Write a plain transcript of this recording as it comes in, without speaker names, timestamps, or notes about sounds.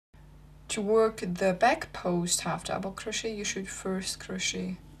to work the back post half double crochet, you should first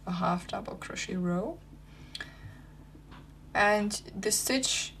crochet a half double crochet row, and the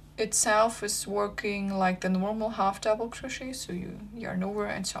stitch itself is working like the normal half double crochet, so you yarn over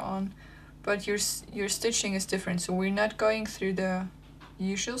and so on, but your stitching is different. So we're not going through the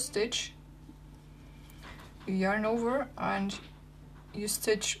usual stitch. You yarn over and you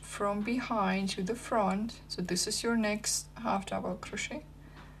stitch from behind to the front, so this is your next half double crochet,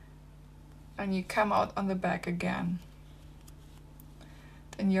 and you come out on the back again,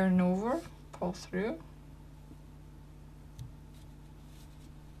 then yarn over, pull through,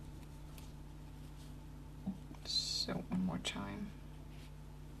 so one more time,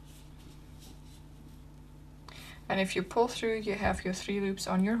 and if you pull through, you have your 3 loops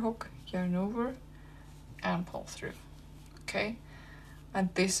on your hook, yarn over and pull through. Okay, and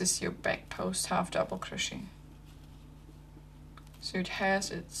this is your back post half double crochet. So it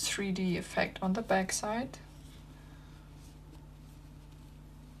has its 3D effect on the back side.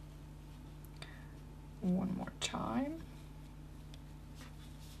 One more time.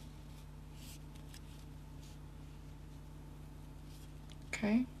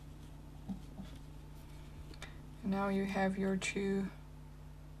 Okay. And now you have your 2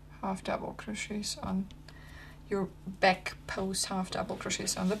 half double crochets on your back post half double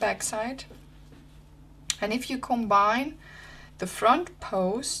crochets on the back side. And if you combine the front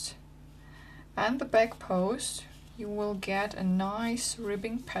post and the back post, you will get a nice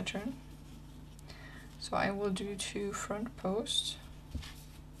ribbing pattern. So I will do 2 front posts,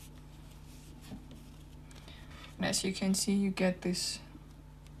 and as you can see, you get this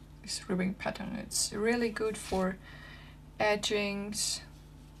ribbing pattern. It's really good for edgings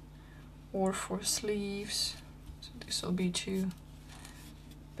or for sleeves. So this will be 2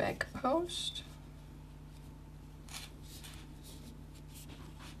 back posts.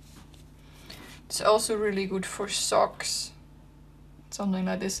 It's also really good for socks, something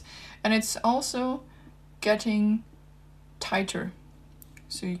like this. And it's also getting tighter.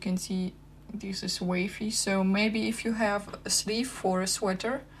 So you can see this is wavy. So maybe if you have a sleeve for a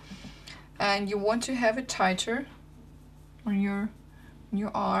sweater and you want to have it tighter on your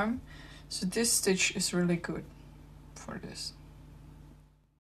arm, so this stitch is really good for this.